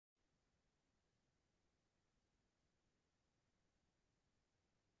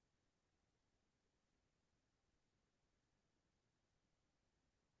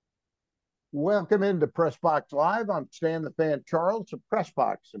Welcome into PressBox Live. I'm Stan the Fan Charles of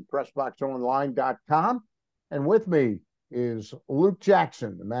PressBox and PressBoxOnline.com. And with me is Luke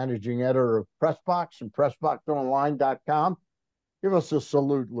Jackson, the managing editor of PressBox and PressBoxOnline.com. Give us a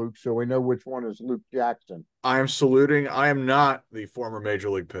salute, Luke, so we know which one is Luke Jackson. I am saluting. I am not the former major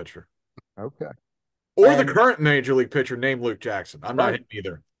league pitcher Okay. or the And current major league pitcher named Luke Jackson. I'm not right, him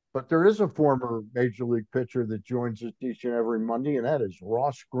either. but there is a former major league pitcher that joins us each and every Monday, and that is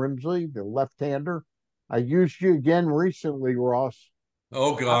Ross Grimsley, the left-hander. I used you again recently, Ross.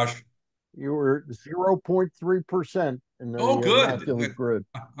 Oh gosh. You were 0.3% in the Oh good. Immaculate Grid.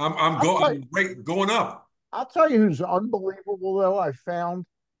 I'm I'll going tell you, I'm great going up. I'll tell you who's unbelievable though. I found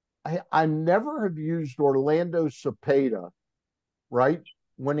I never have used Orlando Cepeda, right?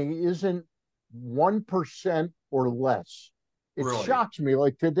 When he isn't 1% or less. It Really. shocks me.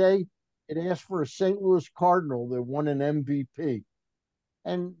 Like today, it asked for a St. Louis Cardinal that won an MVP.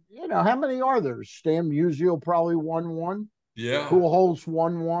 And you know, how many are there? Stan Musial probably won one. Yeah. Pujols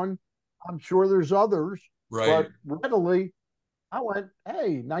won one. I'm sure there's others, Right. but readily I went,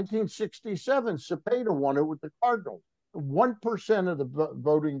 hey, 1967, Cepeda won it with the Cardinals. 1% of the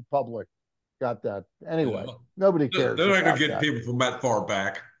voting public got that. Yeah. Anyway, nobody cares They're not gonna about get that. people from that far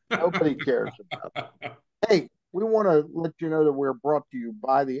back. Nobody cares about that. Hey, we want to let you know that we're brought to you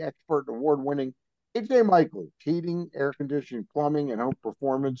by the expert award winning AJ Michaels, heating, air conditioning, plumbing, and home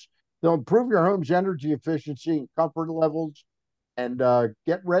performance. They'll improve your home's energy efficiency and comfort levels. And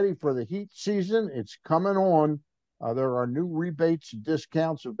get ready for the heat season. It's coming on. There are new rebates and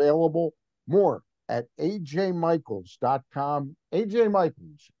discounts available. More at ajmichaels.com. AJ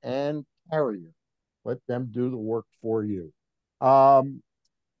Michaels and Carrier. Let them do the work for you. Um,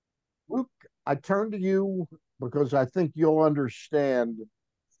 Luke, I turn to you because I think you'll understand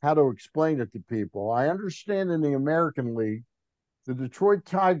how to explain it to people. I understand in the American League, the Detroit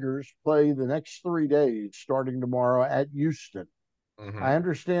Tigers play the next 3 days starting tomorrow at Houston. I Mhm.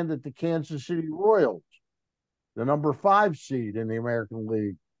 understand that the Kansas City Royals, the number 5 seed in the American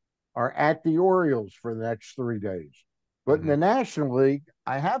League, are at the Orioles for the next 3 days. But in Mhm. the National League,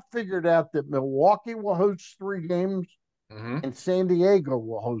 I have figured out that Milwaukee will host 3 games Mhm. and San Diego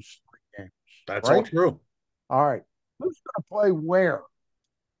will host 3 games, That's all right? true. All right. Who's going to play where?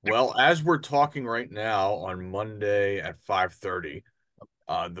 Well, as we're talking right now on Monday at 5:30,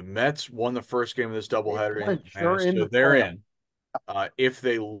 the Mets won the first game of this They doubleheader in clinched. Atlanta, They're in so the they're playoff. in. If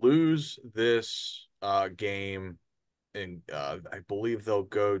they lose this game, and I believe they'll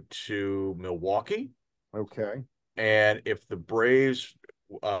go to Milwaukee. Okay. And if the Braves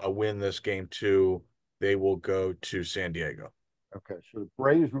win this game too, they will go to San Diego. Okay. So the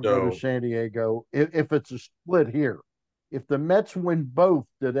Braves will go to So San Diego if it's a split here. If the Mets win both,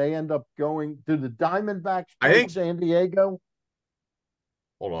 do they end up going? Do the Diamondbacks I play think, San Diego?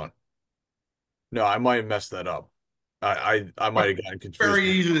 hold on. No, I might have messed that up. I might have gotten confused. Very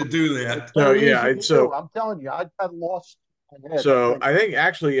easy to do It's that. So very yeah, easy to do. I'm telling you, I got lost in my head. I so think I think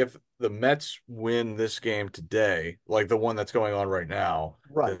actually if the Mets win this game today, like the one that's going on right now,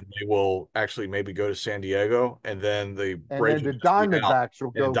 right. then they will actually maybe go to San Diego, and then the And Braves then will the just be out, Diamondbacks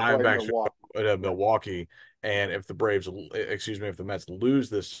will and the go play Diamondbacks Milwaukee. will go to Right. Milwaukee. And if the Braves, excuse me, if the Mets lose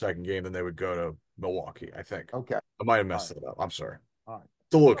this second game, then they would go to Milwaukee, I think. Okay. I might have All right. messed it up. I'm sorry. All right.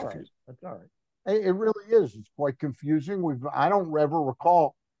 It's a little All right. confusing. That's all right. It really is. It's quite confusing. I don't ever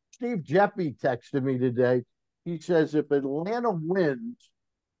recall. Steve Jeppy texted me today. He says if Atlanta wins,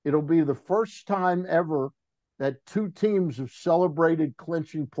 it'll be the first time ever that two teams have celebrated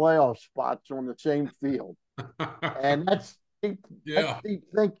clinching playoff spots on the same field. And that's Yeah. deep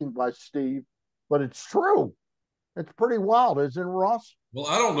thinking by Steve, but it's true. It's pretty wild, isn't it, Ross? Well,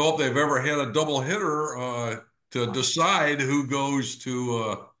 I don't know if they've ever had a double hitter to decide who goes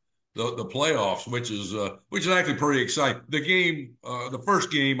to the playoffs, which is actually pretty exciting. The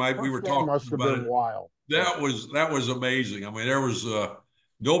first game, we First were game talking must have about been it. wild. Yeah. That was amazing. I mean, there was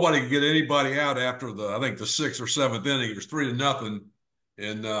nobody could get anybody out after I think the sixth or seventh inning. It was 3-0,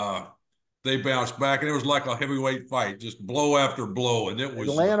 and they bounced back, and it was like a heavyweight fight, just blow after blow, and it was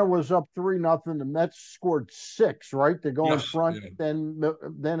Atlanta was up 3-0. The Mets scored six, right, to go in yes, front. yeah,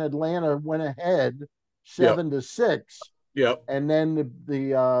 Then Atlanta went ahead Yep. 7-6, Yep. and then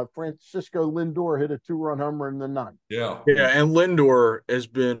the Francisco Lindor hit a 2-run homer in the ninth. yeah, Yeah, and Lindor has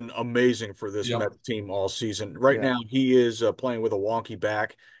been amazing for this yep. Mets team all season. Right Yeah, now, he is playing with a wonky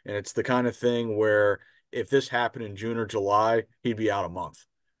back, and it's the kind of thing where if this happened in June or July, he'd be out a month.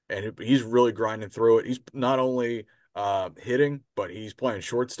 And he's really grinding through it. He's not only hitting, but he's playing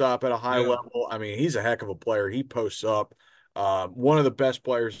shortstop at a high Yeah. level. I mean, he's a heck of a player. He posts up. One of the best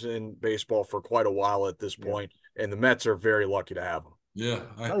players in baseball for quite a while at this yeah. point, and the Mets are very lucky to have him. Yeah,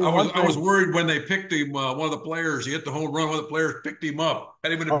 Tell you one I was thing. worried when they picked him. One of the players, he hit the home run. One of the players picked him up,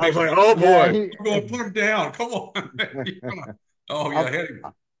 had him in a I was big. like, oh Yeah, boy. he. I'm going to put him down. Come on. Oh yeah, I'll hit him.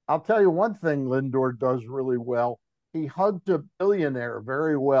 I'll tell you one thing Lindor does really well. He hugged a billionaire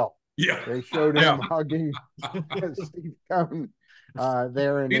very well. Yeah, They showed Yeah. him hugging Steve Cohen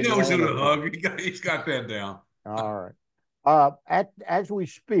there in he knows who Atlanta. to hug. He's got that down. All right. As we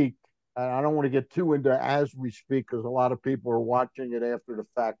speak, and I don't want to get too into as we speak because a lot of people are watching it after the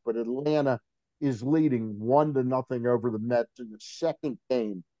fact, but Atlanta is leading 1-0 over the Mets in the second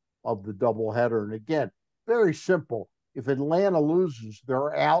game of the doubleheader. And again, very simple. If Atlanta loses,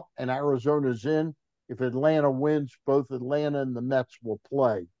 they're out and Arizona's in. If Atlanta wins, both Atlanta and the Mets will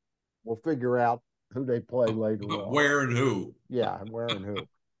play. We'll figure out who they play later on. Where and who? Yeah, and where and who.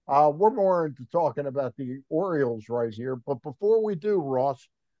 We're more into talking about the Orioles right here. But before we do, Ross,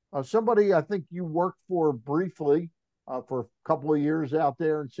 somebody I think you worked for briefly for a couple of years out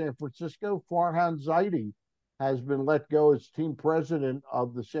there in San Francisco, Farhan Zaidi, has been let go as team president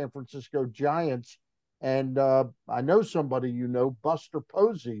of the San Francisco Giants. And I know somebody you know, Buster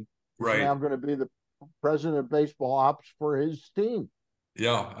Posey, is Right. now going to be the president of baseball ops for his team.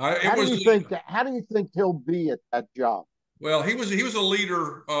 Yeah. How It do was. you think? How do you think he'll be at that job? Well, he was a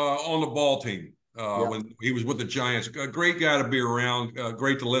leader on the ball team Yeah. when he was with the Giants. A great guy to be around.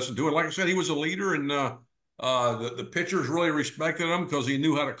 Great to listen to. And like I said, he was a leader, and the pitchers really respected him because he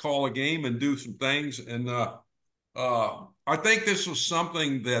knew how to call a game and do some things. And I think this was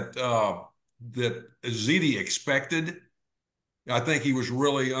something that Ziti expected. I think he was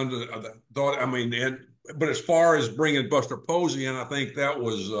really under thought. I mean, but as far as bringing Buster Posey in, I think that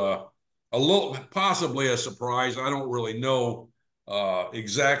was a little possibly a surprise. I don't really know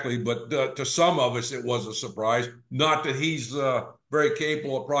exactly, but to some of us, it was a surprise. Not that he's very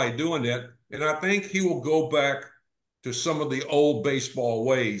capable of probably doing that, and I think he will go back to some of the old baseball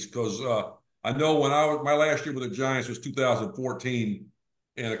ways because I know when I was my last year with the Giants was 2014,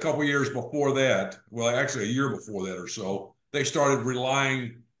 and a couple years before that, well, actually a year before that or so, they started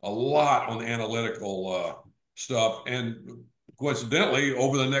relying a lot on analytical stuff, and coincidentally,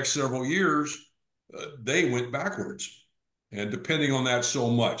 over the next several years, they went backwards. And depending on that so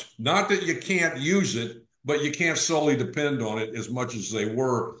much, not that you can't use it, but you can't solely depend on it as much as they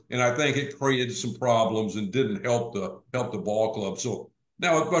were. And I think it created some problems and didn't help the ball club. So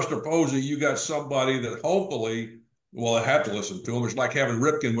now with Buster Posey, you got somebody that hopefully, well, I have to listen to him. It's like having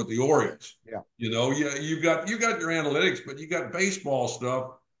Ripken with the Orioles. Yeah. You got your analytics, but you got baseball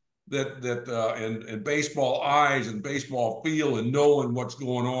stuff and baseball eyes and baseball feel and knowing what's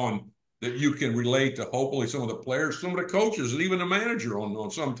going on that you can relate to hopefully some of the players, some of the coaches, and even the manager on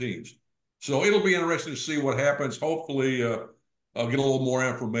some teams. So it'll be interesting to see what happens. Hopefully, I'll get a little more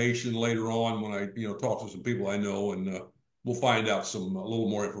information later on when I talk to some people I know, and we'll find out a little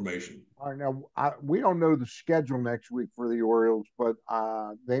more information. All right, now we don't know the schedule next week for the Orioles, but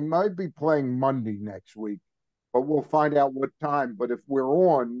they might be playing Monday next week. But we'll find out what time. But if we're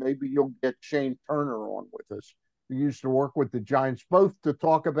on, maybe you'll get Shane Turner on with us. We used to work with the Giants, both to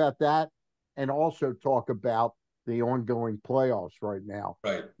talk about that and also talk about the ongoing playoffs right now,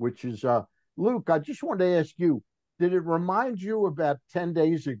 Right. which is Luke. I just wanted to ask you: did it remind you about 10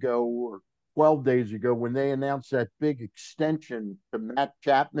 days ago or 12 days ago when they announced that big extension to Matt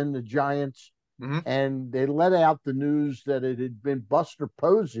Chapman, the Giants, Mhm. and they let out the news that it had been Buster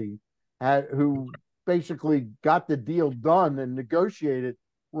Posey who basically got the deal done and negotiated.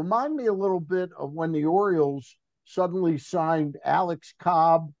 Remind me a little bit of when the Orioles suddenly signed Alex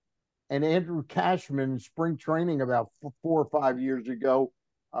Cobb and Andrew Cashman in spring training about 4 or 5 years ago,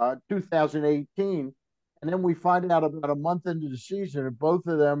 2018. And then we find out about a month into the season, and both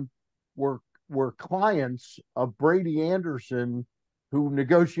of them were were clients of Brady Anderson, who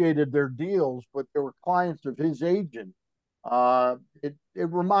negotiated their deals, but they were clients of his agent. It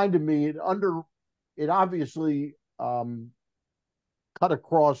reminded me it obviously cut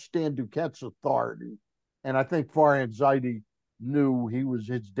across Stan Duquette's authority, and I think Farhan Zaidi knew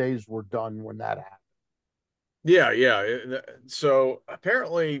his days were done when that happened. Yeah, yeah. So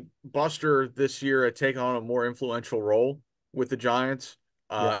apparently Buster this year had taken on a more influential role with the Giants.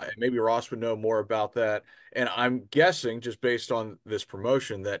 Yeah, And maybe Ross would know more about that. And I'm guessing, just based on this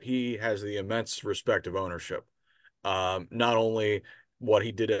promotion, that he has the immense respect of ownership. Not only what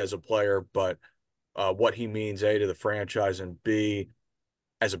he did as a player, but what he means, A, to the franchise, and B,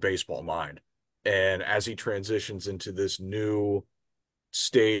 as a baseball mind. And as he transitions into this new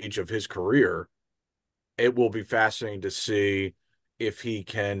stage of his career, it will be fascinating to see if he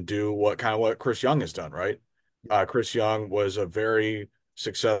can do what Chris Young has done, right? yeah, Chris Young was a very but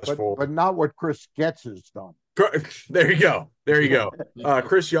successful. not what Chris Getz has done. There you go. There you go.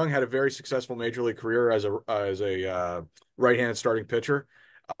 Chris Young had a very successful major league career as a right-handed starting pitcher,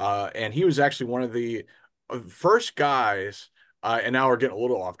 and he was actually one of the first guys. And now we're getting a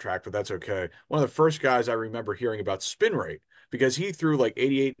little off track, but that's okay. One of the first guys I remember hearing about spin rate because he threw like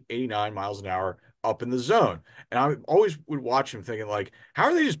 88, 89 miles an hour up in the zone, and I always would watch him thinking like, how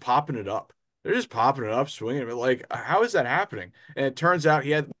are they just popping it up? They're just popping it up, swinging it. Like, how is that happening? And it turns out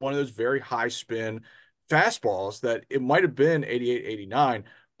he had one of those very high spin fastballs that it might have been 88, 89,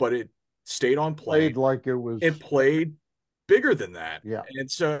 but it stayed on Played plane. like it was. It played bigger than that. Yeah.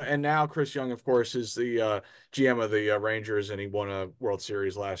 And now Chris Young, of course, is the GM of the Rangers, and he won a World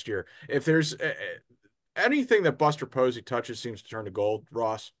Series last year. If there's anything that Buster Posey touches seems to turn to gold,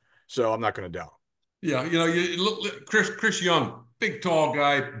 Ross. So I'm not going to doubt. Yeah, you look Chris Young, big tall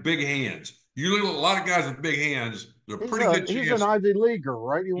guy, big hands. You look at a lot of guys with big hands. They're pretty good He's chance. an Ivy Leaguer,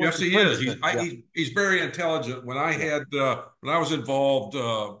 right? He went Yes, to he is. Princeton. Yeah. He's very intelligent. When I had when I was involved,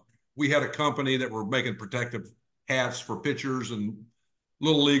 we had a company that were making protective hats for pitchers and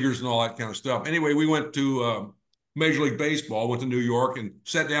little leaguers and all that kind of stuff. Anyway, we went to Major League Baseball, went to New York, and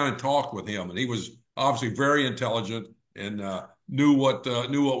sat down and talked with him. And he was obviously very intelligent and knew what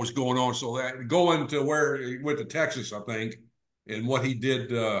was going on. So that going to where he went to Texas, I think, and what he did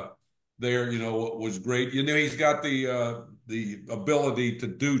there, was great. He's got the ability to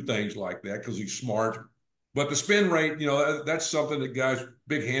do things like that because he's smart. But the spin rate, that's something that guys,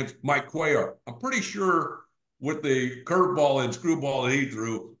 big hands, Mike Cuellar. I'm pretty sure with the curveball and screwball that he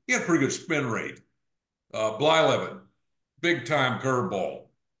threw, he had a pretty good spin rate. Blyleven, big time curveball.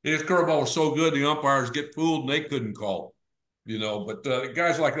 His curveball was so good, the umpires get fooled and they couldn't call. But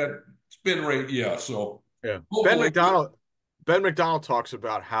guys like that spin rate, yeah. So Yeah. hopefully, Ben McDonald talks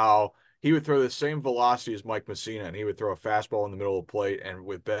about how he would throw the same velocity as Mike Messina, and he would throw a fastball in the middle of the plate, and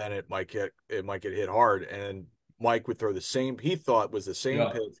with Ben, it might get hit hard, and Mike would throw the same he thought was the same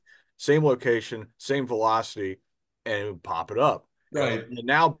yeah, pitch, same location, same velocity, and it would pop it up. right. And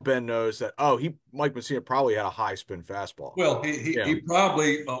now Ben knows that Mike Messina probably had a high spin fastball. Well, he Yeah.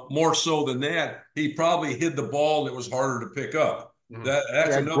 probably more so than that. He probably hid the ball and it was harder to pick up. Mhm. That's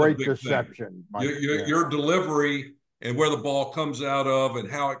Yeah, another great big thing. deception, Mike. Yeah. Your delivery and where the ball comes out of and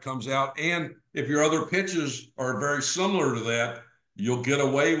how it comes out, and if your other pitches are very similar to that, you'll get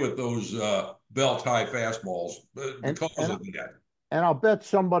away with those belt high fastballs And because and of that. and I'll bet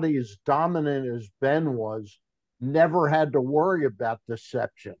somebody as dominant as Ben was never had to worry about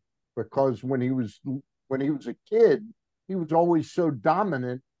deception because when he was a kid, he was always so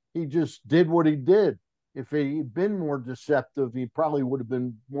dominant. He just did what he did. If he'd been more deceptive, he probably would have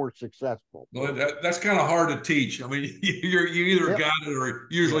been more successful. Well, that's kind of hard to teach. I mean, you either Yep. got it or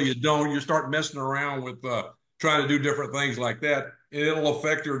usually you don't. You start messing around with trying to do different things like that, and it'll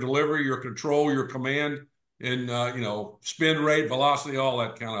affect your delivery, your control, your command, and spin rate, velocity, all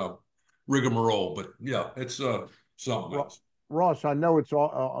that kind of rigmarole. But yeah, it's something else. Ross, I know it's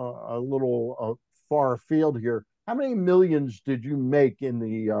a little far afield here. How many millions did you make in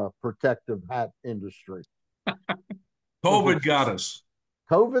the protective hat industry? Was it COVID got us.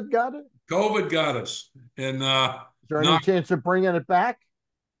 COVID got it? COVID got us, and Is there any not chance of bringing it back?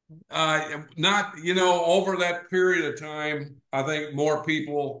 not over that period of time. I think more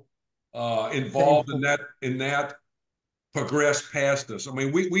people Came involved in from, that progressed past us. I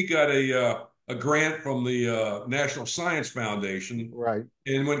mean, we got a grant from the National Science Foundation, right.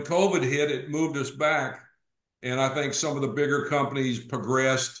 and when COVID hit, it moved us back. And I think some of the bigger companies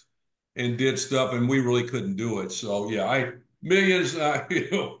progressed and did stuff, and we really couldn't do it. So yeah, millions.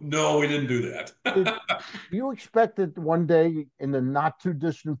 No, we didn't do that. Did you expect that one day in the not too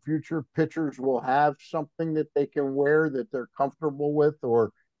distant future, pitchers will have something that they can wear that they're comfortable with,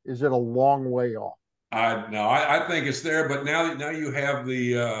 or is it a long way off? No, I think it's there, but now you have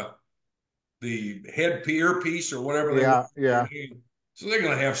the head earpiece or whatever they want. Yeah, yeah. So they're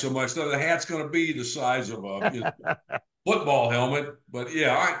going to have so much stuff. The hat's going to be the size of a football helmet. But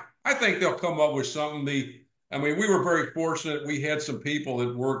yeah, I think they'll come up with something. I mean, we were very fortunate. We had some people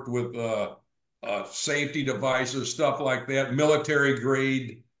that worked with safety devices, stuff like that, military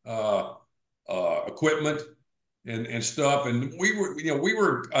grade equipment and stuff. And we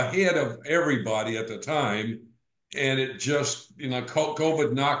were ahead of everybody at the time. And it just,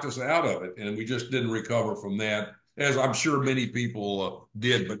 COVID knocked us out of it, and we just didn't recover from that, as I'm sure many people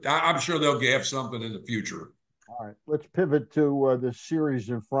did. But I'm sure they'll have something in the future. All right, let's pivot to the series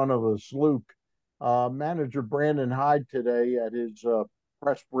in front of us. Luke, manager Brandon Hyde today at his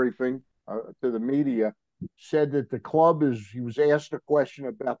press briefing to the media said that the club he was asked a question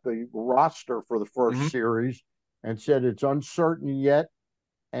about the roster for the 1st Mhm. series and said it's uncertain yet.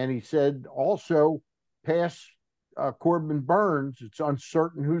 And he said also past Corbin Burns, it's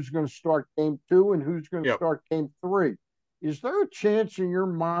uncertain who's going to start game 2 and who's going to Yep. start game 3. Is there a chance in your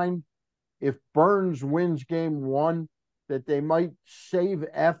mind, if Burns wins game 1, that they might save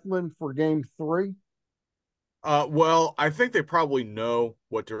Eflin for game 3? Well, I think they probably know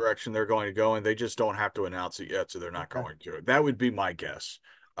what direction they're going to go, and they just don't have to announce it yet, so they're not Okay. going to. That would be my guess.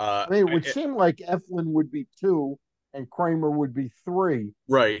 I mean, it would seem like Eflin would be 2 and Kramer would be 3.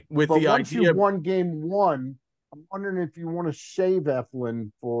 Right. With But the once you've idea, won game 1, I'm wondering if you want to save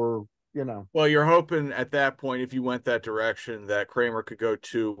Eflin for, well, you're hoping at that point, if you went that direction, that Kramer could go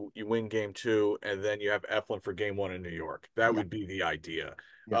 2, you win game 2, and then you have Eflin for game 1 in New York. That yeah, would be the idea.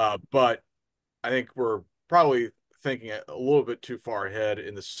 yeah, But I think we're probably thinking a little bit too far ahead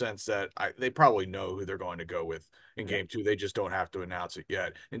in the sense that they probably know who they're going to go with in yeah. game 2. They just don't have to announce it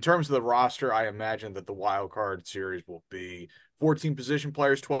yet. In terms of the roster, I imagine that the wild card series will be 14 position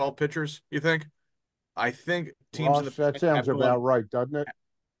players, 12 pitchers, you think? I think teams in the Ross, that past sounds have about done, right, doesn't it?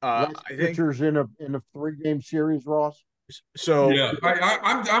 Less I think pitchers in a 3-game series, Ross. so. Yeah,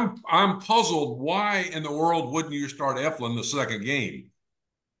 I'm puzzled. Why in the world wouldn't you start Eflin the second game?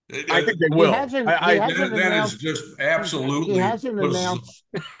 I think they He will. hasn't. He hasn't That is announced. just He absolutely hasn't announced.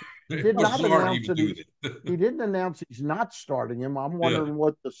 He did not bizarre to announce even that do he's. that. He didn't announce he's not starting him. I'm Yeah, wondering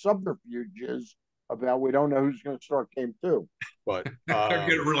what the subterfuge is about. We don't know who's going to start game 2. But they're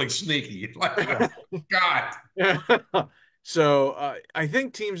getting really sneaky. Like, Yeah, God. so I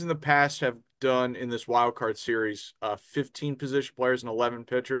think teams in the past have done in this wild card series 15 position players and 11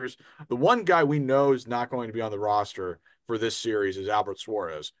 pitchers. The one guy we know is not going to be on the roster for this series is Albert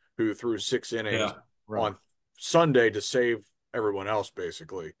Suarez, who threw 6 innings Yeah. right, on Sunday to save everyone else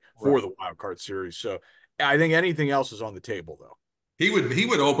basically for right. the wild card series. So I think anything else is on the table though. He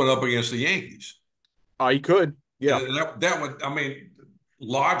would open up against the Yankees. He could, yeah. And that would, I mean,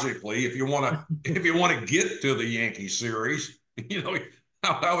 logically, if you want to get to the Yankee series,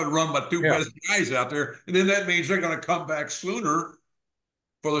 I would run my two Yeah. best guys out there, and then that means they're going to come back sooner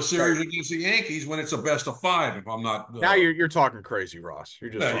for the series against the Yankees when it's a best of 5. If I'm not, Now you're talking crazy, Ross.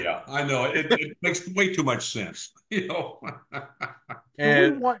 You're just talking. yeah, I know it makes way too much sense, And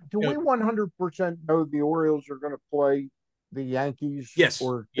Do we 100% know the Orioles are going to play the Yankees, yes,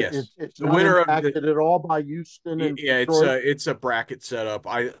 or yes. it's The not winner of the impacted at all by Houston and yeah, Detroit? it's a bracket setup.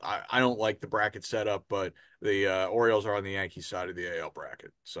 I don't like the bracket setup, but the Orioles are on the Yankee side of the AL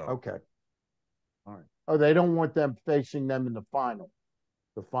bracket. So Okay, all right. Oh, they don't want them facing them in the final.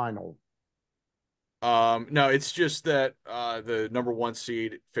 The final. no, it's just that the number 1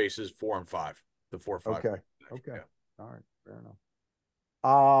 seed faces 4 and 5. The 4-5. Okay. Okay. Yeah. All right. Fair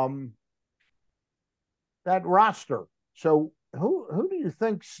enough. That roster. So who do you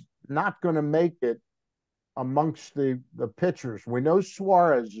think's not going to make it amongst the pitchers? We know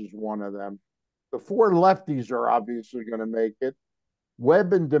Suarez is one of them. The 4 lefties are obviously going to make it.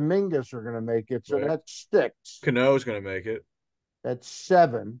 Webb and Dominguez are going to make it. So Right. that's 6. Cano is going to make it. That's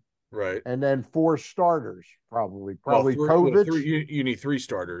 7. Right. And then 4 starters, probably. Well, Povich. you need 3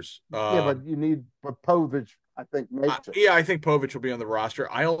 starters. Yeah, but Povich, I think, makes it. Yeah, I think Povich will be on the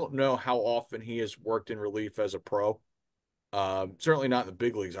roster. I don't know how often he has worked in relief as a pro. Certainly not in the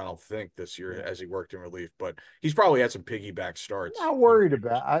big leagues, I don't think, this year as he worked in relief, but he's probably had some piggyback starts. Not worried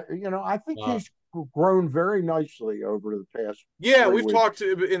about. I think he's grown very nicely over the past. Yeah, 3 we've weeks. talked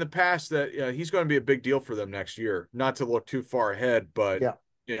in the past that he's going to be a big deal for them next year. Not to look too far ahead, but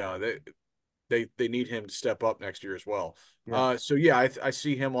Yeah, they need him to step up next year as well. yeah. So yeah, I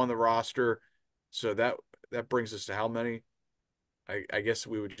see him on the roster. So that brings us to how many? I guess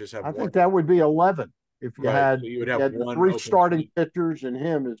we would just have I one. think that would be 11 if you Right. had, So you would if have you had one 3 open starting seat. pitchers and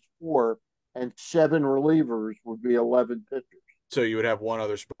him is 4, and 7 relievers would be 11 pitchers. So you would have one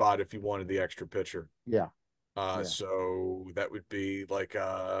other spot if you wanted the extra pitcher. Yeah. Yeah. So that would be like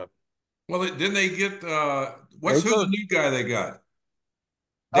well, didn't they get who's the new guy they got?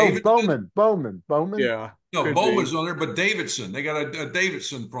 Davidson? Bowman. yeah. No, Bowman's on there, but Davidson. They got a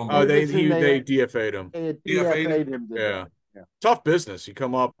Davidson from Oh, they Davidson, DFA'd him. They had DFA'd DFA'd him? him today. Yeah. Yeah. Tough business. You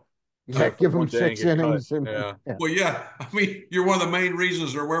come up Yeah, for give one him day and 6 get cut. innings. And, Yeah. yeah. Well, yeah. I mean, you're one of the main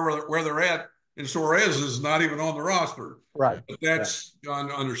reasons they're where they're at, and Suarez is not even on the roster. Right. But that's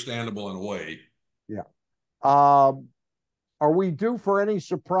understandable in a way. Yeah. Are we due for any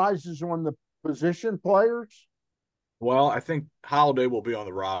surprises on the position players? Well, I think Holiday will be on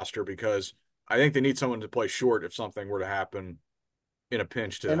the roster because I think they need someone to play short if something were to happen in a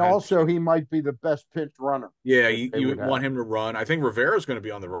pinch to And have. also, he might be the best pinch runner. Yeah, they you would want have. him to run. I think Rivera's going to be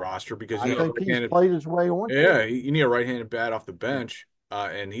on the roster because I think he's played his way on. Yeah, you need a right-handed bat off the bench,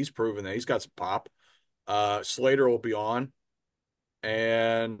 and he's proven that he's got some pop. Slater will be on.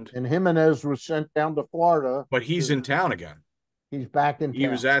 and Jimenez was sent down to Florida. but he's in town again. He's back in He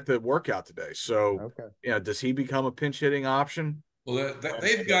was town. at the workout today. So, Okay. does he become a pinch hitting option? Well, When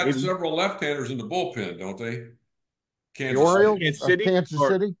they've got several left-handers in the bullpen, don't they? The Kansas City. Orioles Kansas of City, Kansas or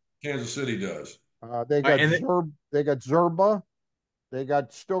City. Kansas City does. They got and They got Zerba. They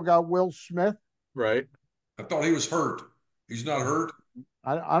still got Will Smith. right. I thought he was hurt. He's not hurt.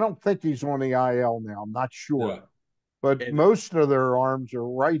 I don't think he's on the IL now. I'm not sure. Yeah. But And most of their arms are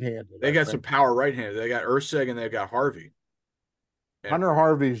right-handed. they I got some think power right handed. They got Urseg and they've got Harvey. And Hunter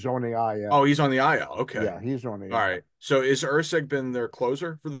Harvey's on the oh, IL. he's on the IL. Okay. Yeah, he's on the All IL. right. So is Urseg been their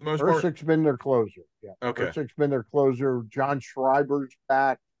closer for the most part? Ursic's been their closer. Yeah, Okay. Ursic's been their closer. John Schreiber's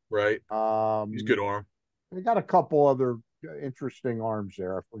back. Right. He's good arm. They got a couple other interesting arms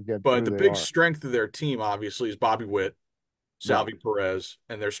there. I forget But who the they big are. strength of their team, obviously, is Bobby Witt, Salvi Perez,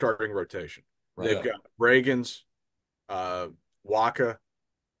 and their starting rotation. Right. They've got Reagans, Waka,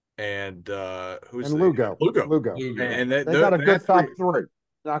 and who's And the Lugo. Lugo. Lugo. And They got a good top three. three.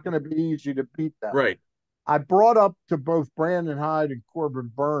 It's not going to be easy to beat them. Right. I brought up to both Brandon Hyde and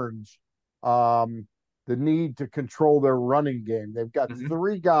Corbin Burns the need to control their running game. They've got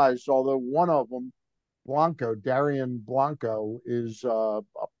three guys, although one of them, Darian Blanco, is a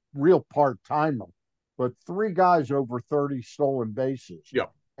real part-timer, but three guys over 30 stolen bases. Yeah.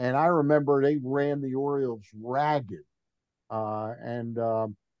 And I remember they ran the Orioles ragged. And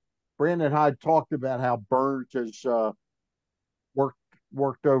Brandon Hyde talked about how Burns has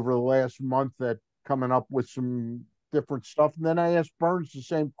worked over the last month at coming up with some different stuff. And then I asked Burns the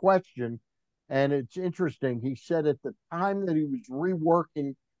same question, and it's interesting. He said at the time that he was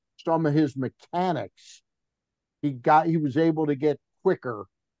reworking some of his mechanics, he was able to get quicker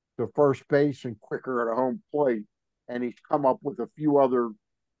to first base and quicker at a home plate, and he's come up with a few other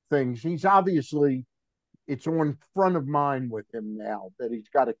things. He's obviously it's on front of mind with him now that he's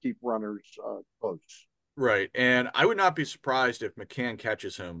got to keep runners close. Right. And I would not be surprised if McCann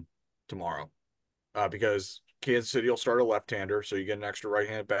catches him tomorrow because Kansas City will start a left-hander, so you get an extra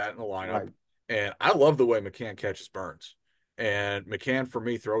right-handed bat in the lineup. Right. And I love the way McCann catches Burns. And McCann, for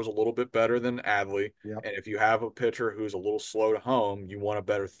me, throws a little bit better than Adley. Yep. And if you have a pitcher who's a little slow to home, you want a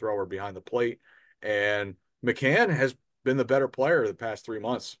better thrower behind the plate. And McCann has been the better player the past 3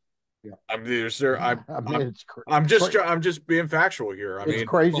 months. Yeah. I mean, it's I'm just being factual here. I mean,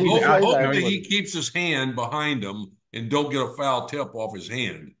 crazy. Hopefully he keeps his hand behind him and don't get a foul tip off his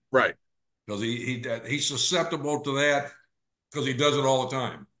hand. Right. Because he's susceptible to that because he does it all the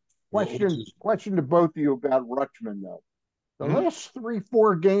time. Question to both of you about Rutschman, though. The last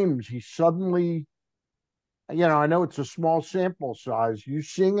 3-4 games, he suddenly, I know it's a small sample size. You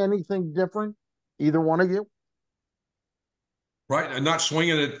seeing anything different? Either one of you? Right, and not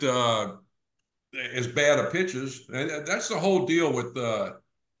swinging it as bad a pitches. And that's the whole deal with the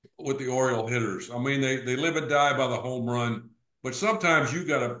Oriole hitters. I mean, they live and die by the home run, but sometimes you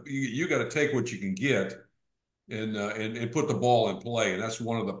gotta take what you can get and put the ball in play, and that's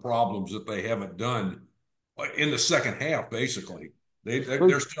one of the problems that they haven't done in the second half. Basically,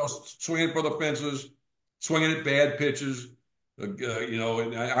 they're still swinging for the fences, swinging at bad pitches. And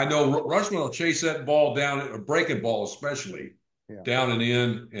I know Rushman will chase that ball down, a breaking ball especially, down and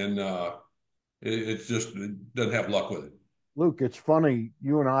in, and it doesn't have luck with it. Luke, it's funny.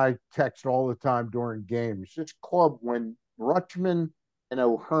 You and I text all the time during games. This club, when Rutschman and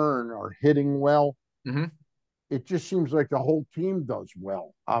O'Hearn are hitting well, it just seems like the whole team does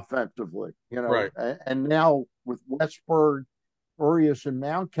well offensively. Right. And now with Westberg, Urias, and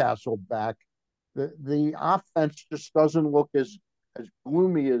Mountcastle back, the offense just doesn't look as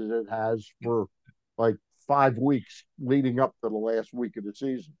gloomy as it has for like 5 weeks leading up to the last week of the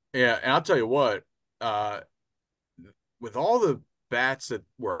season. Yeah, and I'll tell you what, with all the bats that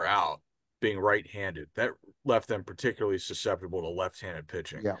were out being right-handed, that left them particularly susceptible to left-handed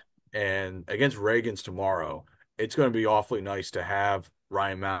pitching. Yeah. And against Reagans tomorrow, it's going to be awfully nice to have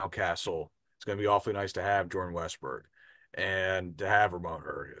Ryan Mountcastle. It's going to be awfully nice to have Jordan Westberg and to have Ramon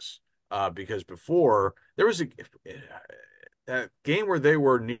Urias. Because before, there was that game where they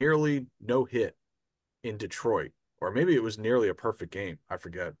were nearly no hit in Detroit, or maybe it was nearly a perfect game. I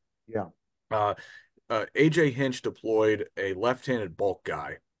forget. Yeah. AJ Hinch deployed a left-handed bulk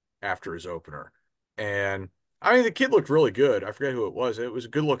guy after his opener. And I mean, the kid looked really good. I forget who it was. It was a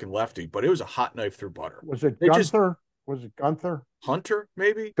good-looking lefty, but it was a hot knife through butter. Was it Gunther? Was it Gunther? Hunter,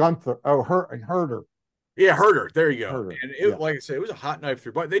 maybe? Gunther. Oh, Herder. Yeah, Herder. There you go. Herder. And like I said, it was a hot knife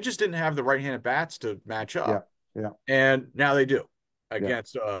through butter. They just didn't have the right-handed bats to match up. Yeah. And now they do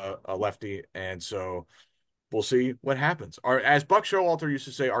against a lefty. And so we'll see what happens. As Buck Showalter used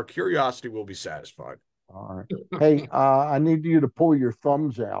to say, our curiosity will be satisfied. All right. Hey, I need you to pull your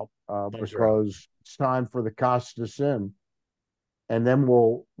thumbs out Thumbs are out. because it's time for the Costas in, and then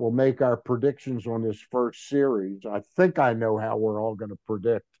we'll make our predictions on this first series. I think I know how we're all going to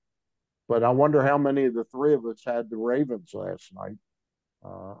predict, but I wonder how many of the three of us had the Ravens last night.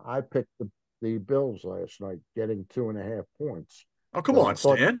 I picked the Bills last night, getting 2.5 points. Oh, come So on,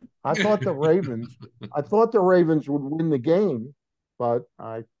 Stan. I thought the Ravens would win the game, but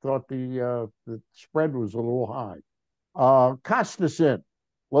I thought the spread was a little high. Costas Inn,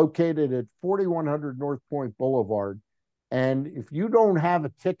 located at 4100 North Point Boulevard. And if you don't have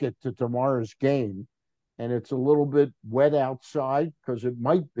a ticket to tomorrow's game, and it's a little bit wet outside, because it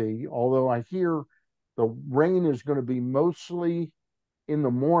might be, although I hear the rain is going to be mostly in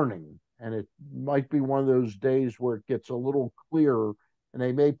the morning, and it might be one of those days where it gets a little clearer, and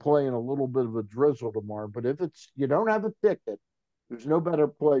they may play in a little bit of a drizzle tomorrow. But if it's you don't have a ticket, there's no better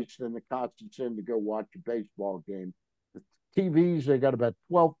place than the Constance Inn to go watch a baseball game. The TVs, they got about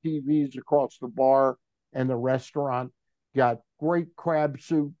 12 TVs across the bar and the restaurant. Got great crab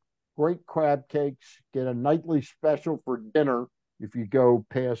soup, great crab cakes. Get a nightly special for dinner if you go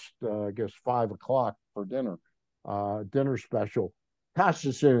past, I guess, 5 o'clock for dinner. Dinner special.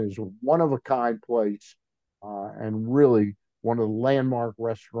 Costas Inn is a one of a kind place and really one of the landmark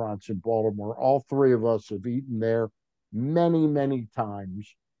restaurants in Baltimore. All three of us have eaten there many, many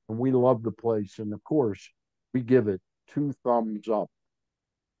times, and we love the place. And of course, we give it 2 thumbs up.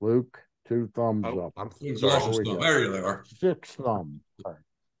 Luke, 2 thumbs Oh, up. I'm sorry. Exhaustion stuff. There you are. 6 thumbs. All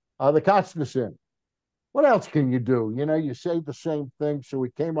right. The Costas Inn. What else can you do? You say the same thing. So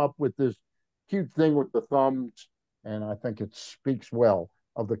we came up with this cute thing with the thumbs, and I think it speaks well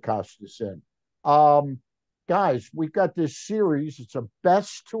of the Costas Inn. Um, Guys, we've got this series. It's a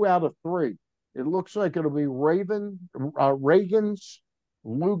best 2 out of 3. It looks like it'll be Reagan's,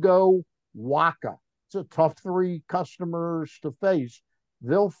 Lugo, Waka. It's a tough 3 customers to face.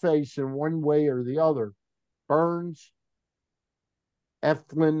 They'll face in one way or the other Burns,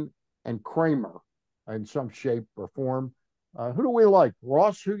 Eflin, and Kramer in some shape or form. Who do we like?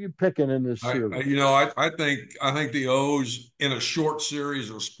 Ross, who you picking in this series? I think the O's in a short series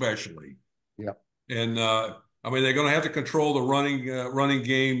especially, Yeah. and I mean they're going to have to control the running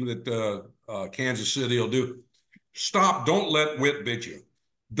game that Kansas City will do. Stop! Don't let Witt beat you.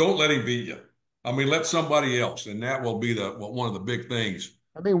 Don't let him beat you. I mean, let somebody else, and that will be one of the big things.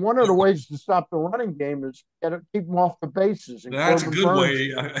 I mean, one of the ways to stop the running game is keep them off the bases. And That's a good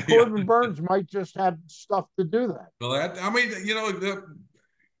way. Yeah. Corbin Burns might just have stuff to do that. Well, I mean,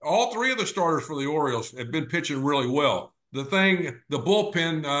 all three of the starters for the Orioles have been pitching really well. The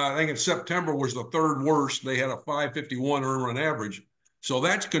bullpen, I think in September was the third worst. They had a 551 earned run average, so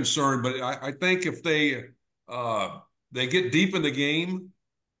that's concerned. But I think if they get deep in the game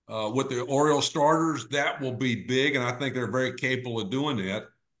with the Orioles starters, that will be big, and I think they're very capable of doing that.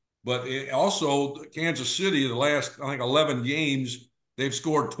 But also, Kansas City, the last, I think, 11 games, they've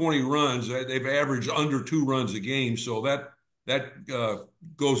scored 20 runs. They've averaged under 2 runs a game. So that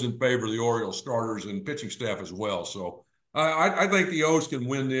goes in favor of the Orioles starters and pitching staff as well. So I think the O's can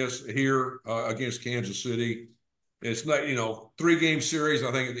win this here against Kansas City. It's not, 3-game series.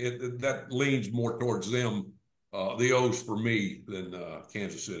 I think that leans more towards them, the O's for me, than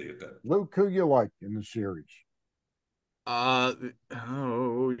Kansas City at that. Luke, who you like in the series?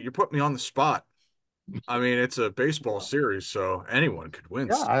 You put me on the spot. I mean, it's a baseball series, so anyone could win.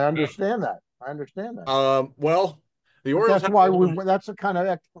 Yeah, I understand that. I understand that. Well, the But Orioles that's have why won. that's the kind of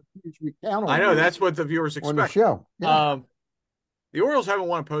expertise we count I on know you that's what the viewers on the expect. show. Yeah. The Orioles haven't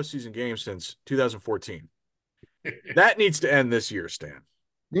won a postseason game since 2014. That needs to end this year, Stan.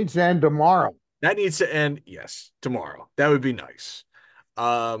 Needs to end tomorrow. That needs to end, yes, tomorrow. That would be nice.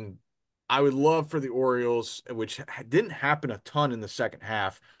 Um, I would love for the Orioles, which didn't happen a ton in the second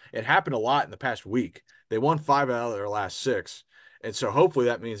half. It happened a lot in the past week. They won 5 out of their last 6. And so hopefully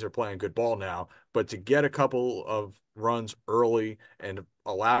that means they're playing good ball now. But to get a couple of runs early and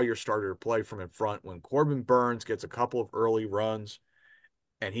allow your starter to play from in front, when Corbin Burns gets a couple of early runs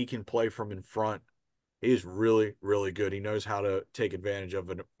and he can play from in front, he's really, really good. He knows how to take advantage of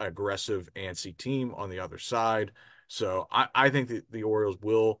an aggressive, antsy team on the other side. So I think that the Orioles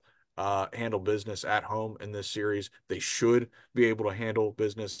will handle business at home in this series. They should be able to handle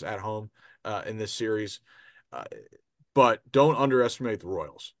business at home in this series. But don't underestimate the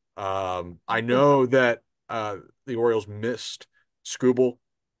Royals. I know that the Orioles missed Skubal,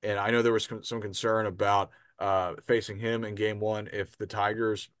 and I know there was some concern about facing him in game 1 if the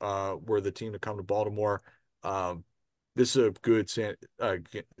Tigers were the team to come to Baltimore. this is a good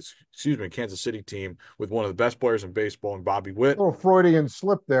Kansas City team with one of the best players in baseball and Bobby Witt. A little Freudian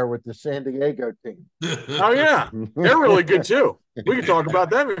slip there with the San Diego team. Oh yeah, they're really good too. We can talk about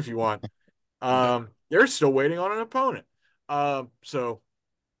them if you want. They're still waiting on an opponent. So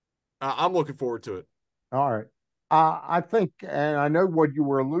I'm looking forward to it. All right. I think, and I know what you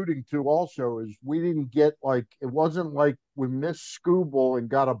were alluding to also is we didn't get like, it wasn't like we missed Scooble and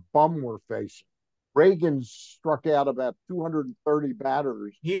got a bum we're facing. Reagan struck out about 230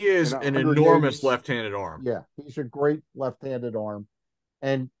 batters He in is an 180. enormous left-handed arm. Yeah, he's a great left-handed arm.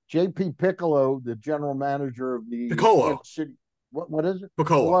 And JP Piccolo, the general manager of the Piccolo. Kansas City, what is it?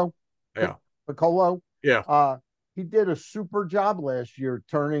 Piccolo. Yeah. Piccolo. Yeah. He did a super job last year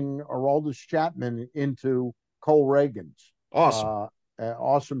turning Aroldis Chapman into Cole Reagans. Awesome. An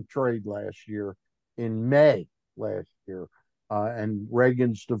awesome trade last year in May last year. And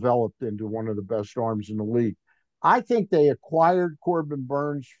Reagans developed into one of the best arms in the league. I think they acquired Corbin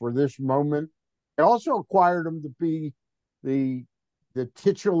Burnes for this moment. They also acquired him to be the the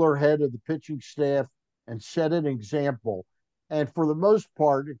titular head of the pitching staff and set an example. And for the most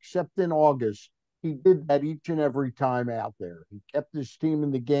part, except in August, he did that each and every time out there. He kept his team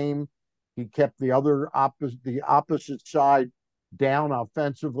in the game. He kept the opposite side down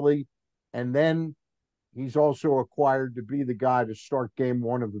offensively. And then he's also acquired to be the guy to start game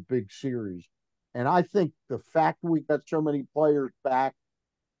one of a big series. And I think the fact we got so many players back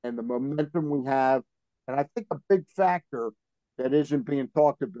and the momentum we have, and I think a big factor that isn't being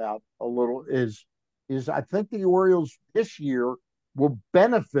talked about a little is I think the Orioles this year will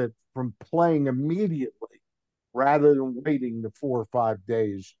benefit from playing immediately rather than waiting the 4 or 5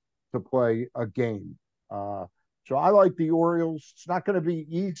 days to play a game. So I like the Orioles. It's not going to be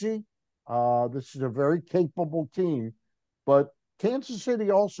easy. This is a very capable team, but Kansas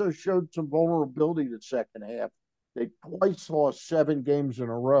City also showed some vulnerability the second half. They twice lost 7 games in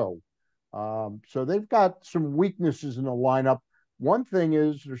a row. So they've got some weaknesses in the lineup. One thing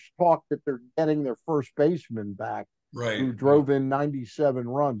is there's talk that they're getting their first baseman back, Right. who drove in 97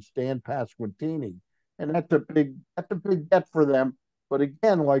 runs, Dan Pasquantini, and that's a big get for them. But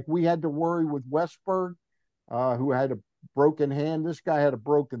again, like we had to worry with Westberg, who had a broken hand. This guy had a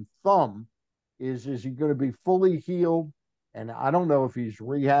broken thumb. Is he going to be fully healed? And I don't know if he's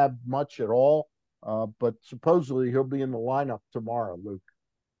rehabbed much at all. But supposedly he'll be in the lineup tomorrow, Luke.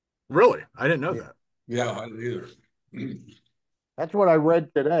 Really? I didn't know that. Yeah, I didn't either. That's what I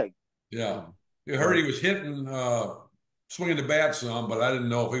read today. Yeah. You heard he was hitting, swinging the bat some, but I didn't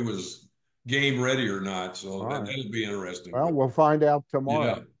know if he was game ready or not. So Right. that'll be interesting. Well, we'll find out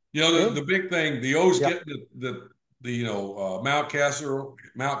tomorrow. Yeah. You know, the big thing, the O's Yep. getting the Mountcastle,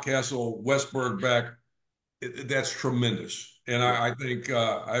 Westberg back, that's tremendous. And I think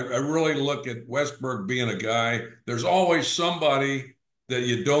I really look at Westberg being a guy. There's always somebody that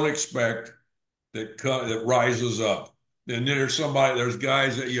you don't expect that rises up. And then there's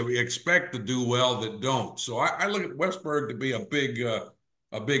guys that you expect to do well that don't. So I look at Westberg to be a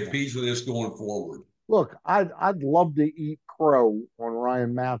big piece of this going forward. Look, I'd love to eat crow on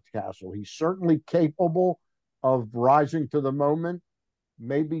Ryan Mountcastle. He's certainly capable of rising to the moment.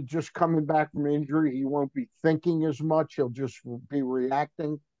 Maybe just coming back from injury, he won't be thinking as much. He'll just be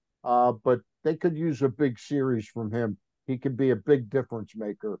reacting. But they could use a big series from him. He could be a big difference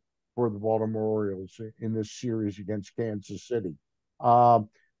maker for the Baltimore Orioles in this series against Kansas City.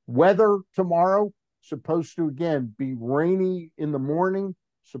 Weather tomorrow, supposed to again be rainy in the morning,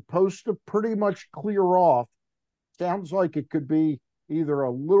 supposed to pretty much clear off. Sounds like it could be either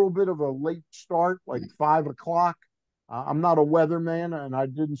a little bit of a late start, like 5 o'clock. I'm not a weatherman, and I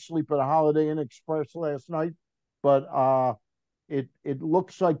didn't sleep at a Holiday Inn Express last night, but it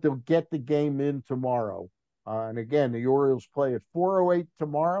looks like they'll get the game in tomorrow. And again, the Orioles play at 4:08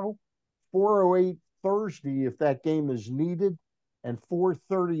 tomorrow, 4:08 Thursday if that game is needed, and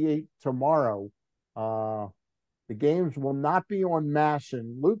 4:38 tomorrow. The games will not be on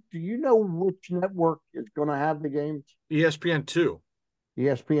Masson. Luke, do you know which network is going to have the games? ESPN2.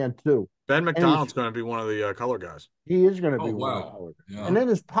 ESPN2. Ben McDonald's going to be one of the color guys. He is going to be one of wow. the color. Yeah. And then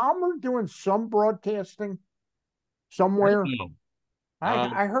is Palmer doing some broadcasting somewhere?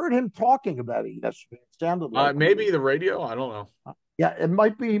 I heard him talking about it yesterday. It sounded like maybe the radio. I don't know. Yeah, it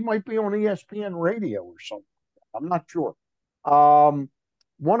might be on ESPN radio or something. I'm not sure.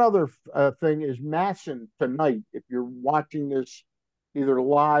 One other thing is Masson tonight. If you're watching this either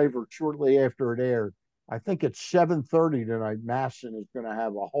live or shortly after it aired, I think it's 7:30 tonight. Masson is going to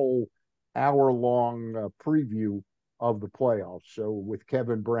have a whole hour-long preview of the playoffs. So with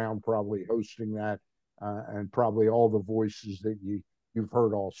Kevin Brown probably hosting that, and probably all the voices that you've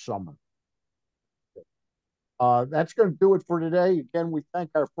heard all summer. That's going to do it for today. Again, we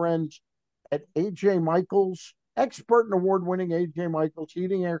thank our friends at AJ Michaels, expert and award winning AJ Michaels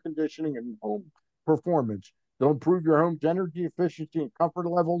Heating, Air Conditioning, and Home Performance. They'll improve your home's energy efficiency and comfort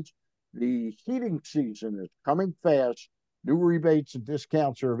levels. The heating season is coming fast. New rebates and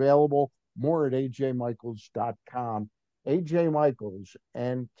discounts are available. More at ajmichaels.com. AJ Michaels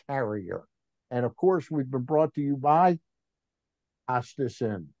and Carrier. And of course, we've been brought to you by Costas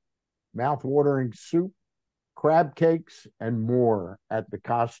Inn. Mouth-watering soup, crab cakes, and more at the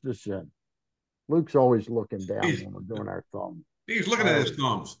Costas Inn. Luke's always looking down when we're doing our thumb. He's looking at his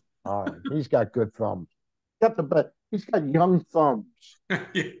thumbs. All right. He's got good thumbs. He's got young thumbs.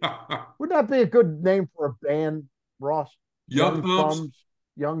 Yeah. Wouldn't that be a good name for a band, Ross? Young thumbs?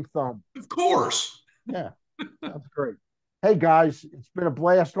 Young thumbs. Of course. Yeah. That's great. Hey guys, it's been a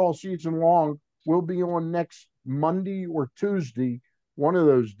blast all season long. We'll be on next Monday or Tuesday, one of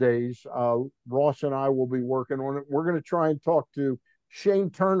those days. Ross and I will be working on it. We're going to try and talk to Shane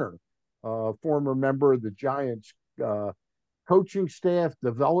Turner, former member of the Giants coaching staff,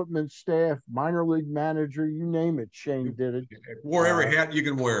 development staff, minor league manager, you name it. Shane did it. Wore every hat you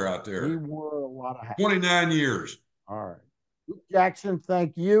can wear out there. He wore a lot of hats. 29 years. All right. Luke Jackson,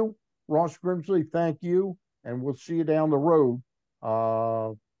 thank you. Ross Grimsley, thank you. And we'll see you down the road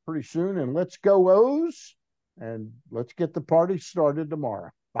pretty soon. And let's go O's, and let's get the party started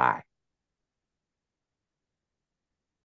tomorrow. Bye.